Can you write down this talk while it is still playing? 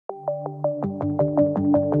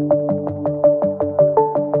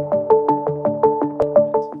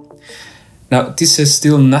Now, this has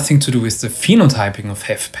still nothing to do with the phenotyping of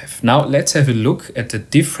HFpEF. Now, let's have a look at the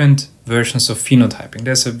different versions of phenotyping.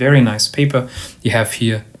 There's a very nice paper. You have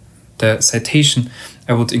here the citation.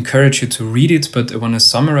 I would encourage you to read it, but I want to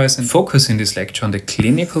summarize and focus in this lecture on the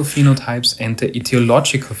clinical phenotypes and the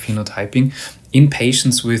etiological phenotyping in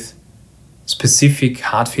patients with specific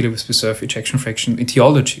heart failure with preserved ejection fraction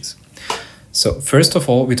etiologies. So first of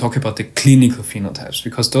all, we talk about the clinical phenotypes,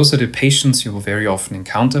 because those are the patients you will very often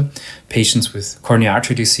encounter. Patients with coronary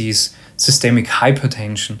artery disease, systemic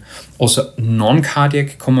hypertension, also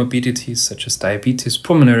non-cardiac comorbidities such as diabetes,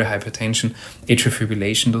 pulmonary hypertension, atrial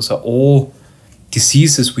fibrillation. Those are all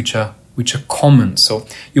diseases which are common. So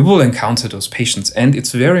you will encounter those patients, and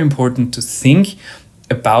it's very important to think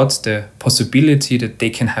about the possibility that they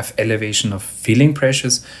can have elevation of filling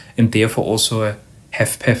pressures and therefore also a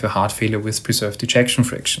HFpEF, a heart failure with preserved ejection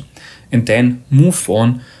fraction, and then move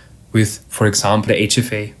on with, for example, the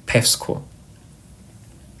HFpEF score.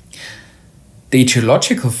 The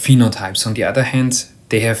etiological phenotypes, on the other hand,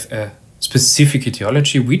 they have a specific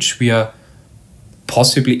etiology which we are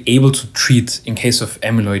possibly able to treat. In case of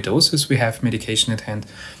amyloidosis, we have medication at hand.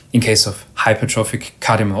 In case of hypertrophic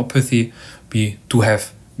cardiomyopathy, we do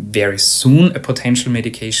have very soon a potential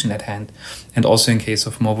medication at hand. And also in case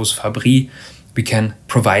of morbus Fabry, we can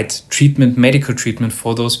provide treatment, medical treatment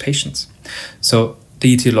for those patients. So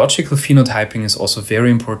the etiological phenotyping is also very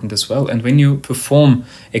important as well. And when you perform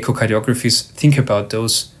echocardiographies, think about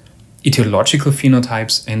those etiological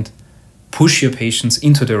phenotypes and push your patients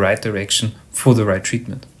into the right direction for the right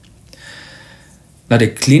treatment. Now, the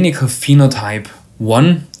clinical phenotype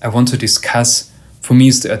one I want to discuss for me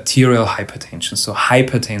is the arterial hypertension, so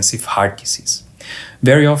hypertensive heart disease.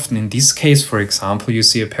 Very often in this case, for example, you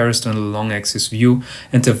see a peristernal long axis view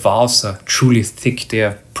and the valves are truly thick. They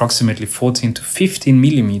are approximately 14 to 15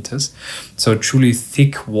 millimeters, so truly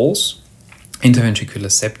thick walls,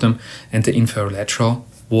 interventricular septum and the inferolateral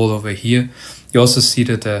wall over here. You also see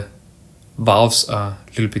that the valves are a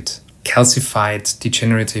little bit calcified,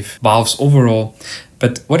 degenerative valves overall.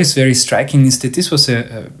 But what is very striking is that this was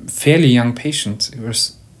a fairly young patient.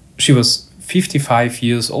 She was 55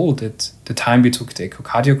 years old at the time we took the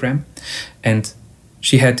echocardiogram, and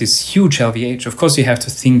she had this huge LVH. Of course, you have to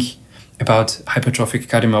think about hypertrophic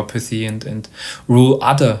cardiomyopathy and rule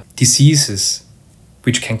other diseases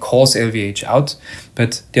which can cause LVH out,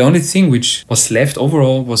 but the only thing which was left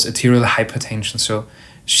overall was arterial hypertension. So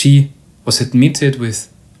she was admitted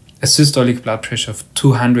with a systolic blood pressure of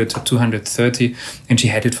 200 to 230, and she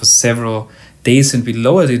had it for several days, and we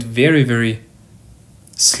lowered it very, very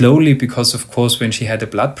slowly because, of course, when she had a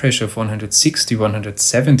blood pressure of 160,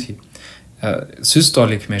 170,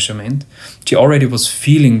 systolic measurement, she already was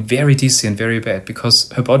feeling very dizzy and very bad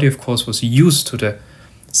because her body, of course, was used to the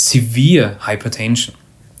severe hypertension.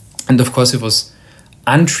 And of course, it was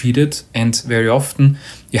untreated, and very often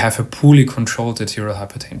you have a poorly controlled arterial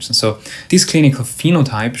hypertension. So this clinical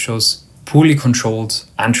phenotype shows poorly controlled,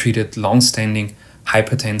 untreated, long-standing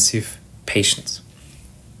hypertensive patients.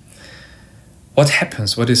 What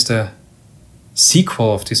happens? What is the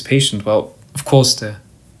sequel of this patient? Well, of course, the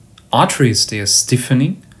arteries, they are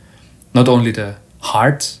stiffening. Not only the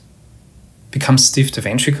heart becomes stiff, the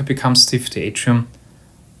ventricle becomes stiff, the atrium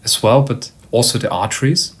as well, but also the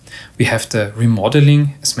arteries. We have the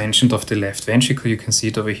remodeling, as mentioned, of the left ventricle. You can see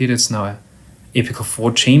it over here. That's now an apical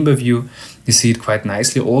 4 chamber view. You see it quite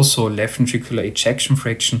nicely. Also, left ventricular ejection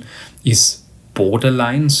fraction is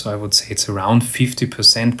borderline, so I would say it's around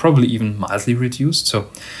 50%, probably even mildly reduced. So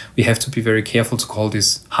we have to be very careful to call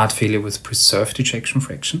this heart failure with preserved ejection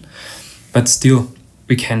fraction. But still,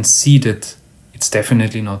 we can see that it's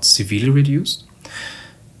definitely not severely reduced.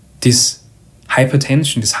 This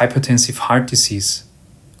hypertension, this hypertensive heart disease,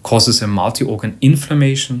 causes a multi-organ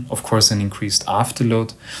inflammation, of course an increased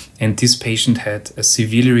afterload, and this patient had a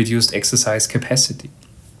severely reduced exercise capacity.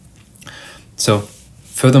 So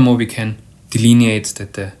furthermore, we can delineate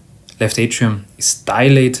that the left atrium is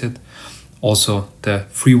dilated, also the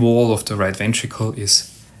free wall of the right ventricle is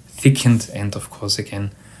thickened, and of course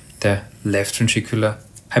again the left ventricular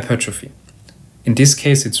hypertrophy. In this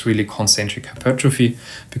case it's really concentric hypertrophy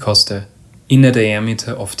because the inner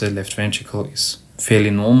diameter of the left ventricle is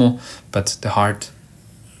fairly normal, but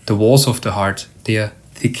the walls of the heart, they are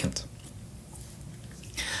thickened.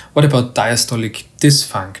 What about diastolic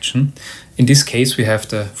dysfunction? In this case, we have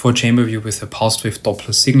the 4-chamber view with a pulsed wave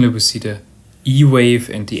Doppler signal. We see the E wave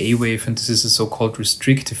and the A wave, and this is a so-called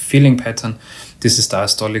restrictive filling pattern. This is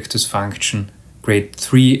diastolic dysfunction grade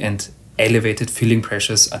 3, and elevated filling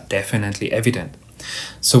pressures are definitely evident.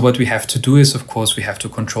 So what we have to do is, of course, we have to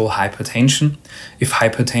control hypertension. If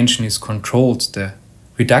hypertension is controlled, the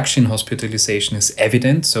reduction in hospitalization is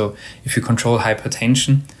evident. So if you control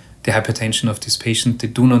hypertension, the hypertension of this patient, they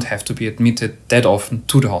do not have to be admitted that often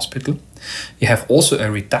to the hospital. You have also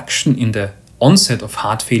a reduction in the onset of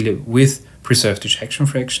heart failure with preserved ejection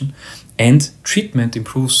fraction, and treatment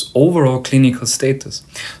improves overall clinical status.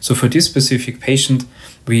 So for this specific patient,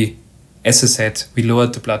 we, as I said, we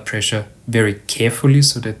lowered the blood pressure very carefully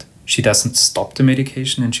so that she doesn't stop the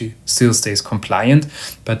medication and she still stays compliant.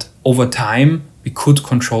 But over time, we could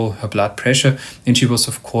control her blood pressure, and she was,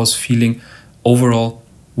 of course, feeling overall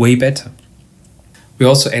way better. We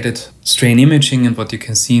also added strain imaging, and what you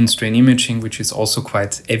can see in strain imaging, which is also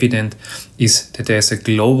quite evident, is that there is a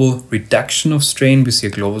global reduction of strain. We see a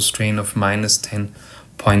global strain of minus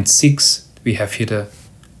 10.6. We have here the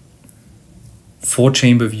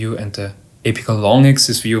 4-chamber view and the apical long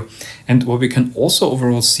axis view. And what we can also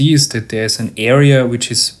overall see is that there is an area which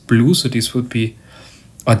is blue, so this would be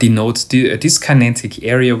or denotes a dyskinetic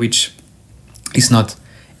area which is not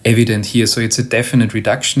evident here. So it's a definite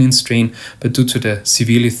reduction in strain, but due to the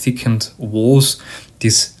severely thickened walls,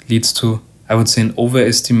 this leads to, I would say, an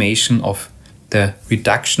overestimation of the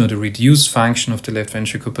reduction or the reduced function of the left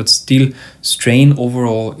ventricle, but still strain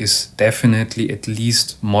overall is definitely at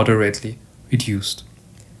least moderately reduced.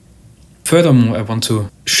 Furthermore, I want to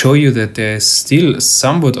show you that there is still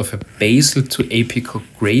somewhat of a basal to apical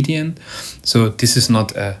gradient. So this is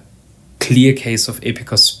not a clear case of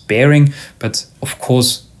apical sparing, but of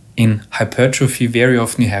course in hypertrophy very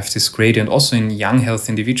often you have this gradient. Also in young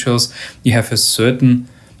healthy individuals you have a certain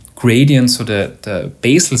gradient, so the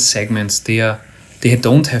basal segments, they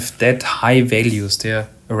don't have that high values, they are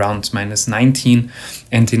around minus 19,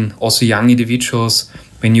 and in also young individuals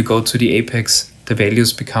when you go to the apex the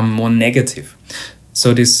values become more negative.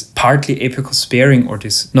 So this partly apical sparing, or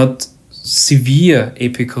this not severe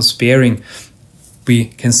apical sparing, we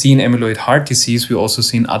can see in amyloid heart disease, we also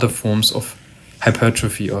see in other forms of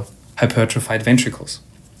hypertrophy or hypertrophied ventricles.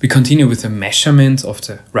 We continue with the measurement of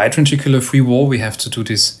the right ventricular free wall. We have to do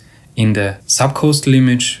this in the subcostal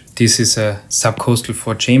image. This is a subcostal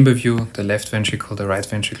 4-chamber view, the left ventricle, the right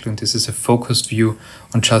ventricle, and this is a focused view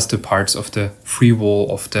on just the parts of the free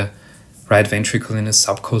wall of the right ventricle in a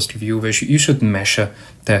subcostal view, where you should measure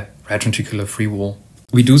the right ventricular free wall.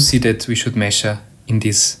 We do see that we should measure in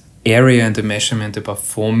this area and the measurement above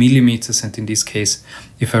 4 millimeters, and in this case,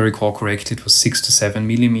 if I recall correctly, it was 6 to 7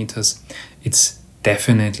 millimeters. It's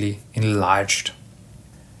definitely enlarged.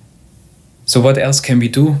 So what else can we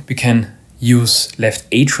do? We can use left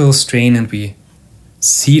atrial strain, and we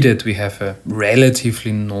see that we have a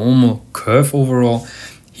relatively normal curve overall.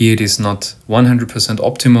 Here it is not 100%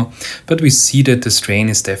 optimal, but we see that the strain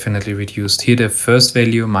is definitely reduced. Here the first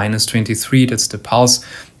value, minus 23, that's the pulse,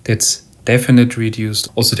 that's definitely reduced.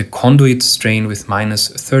 Also the conduit strain with minus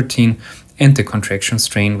 13 and the contraction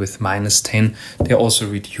strain with minus 10, they're also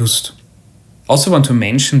reduced. Also want to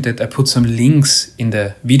mention that I put some links in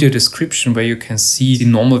the video description where you can see the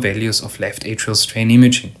normal values of left atrial strain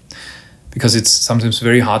imaging, because it's sometimes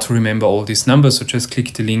very hard to remember all these numbers, so just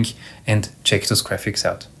click the link and check those graphics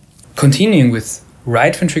out. Continuing with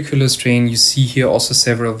right ventricular strain, you see here also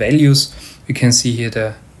several values. You can see here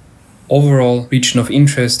the overall region of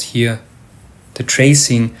interest, here the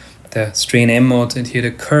tracing, the strain M mode, and here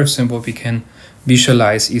the curves. And what we can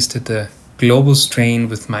visualize is that the global strain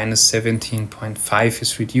with minus 17.5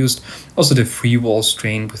 is reduced. Also the free wall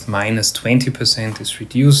strain with minus 20% is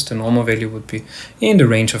reduced. The normal value would be in the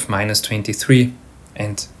range of minus 23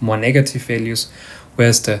 and more negative values.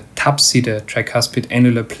 Whereas the TAPSI, the tricuspid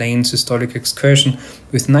annular plane systolic excursion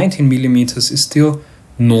with 19 millimeters is still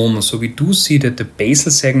normal. So we do see that the basal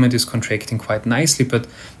segment is contracting quite nicely, but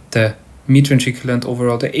the midventricular and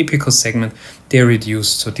overall the apical segment, they're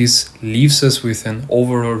reduced. So this leaves us with an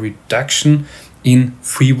overall reduction in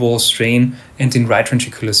free wall strain and in right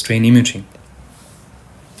ventricular strain imaging.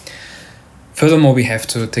 Furthermore, we have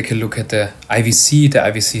to take a look at the IVC. The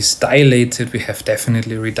IVC is dilated. We have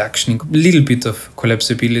definitely a reduction, a little bit of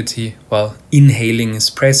collapsibility while inhaling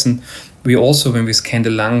is present. We also, when we scan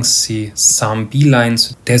the lungs, see some B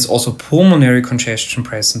lines. There's also pulmonary congestion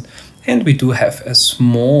present, and we do have a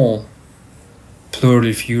small pleural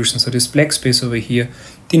effusion. So this black space over here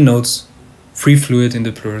denotes free fluid in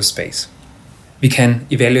the pleural space. We can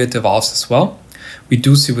evaluate the valves as well. We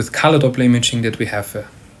do see with color Doppler imaging that we have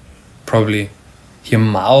probably here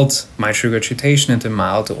mild mitral regurgitation and a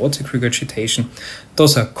mild aortic regurgitation.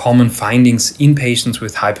 Those are common findings in patients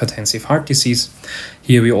with hypertensive heart disease.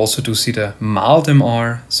 Here we also do see the mild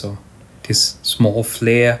MR, so this small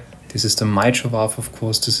flare. This is the mitral valve, of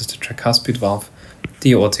course. This is the tricuspid valve,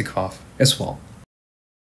 the aortic valve as well.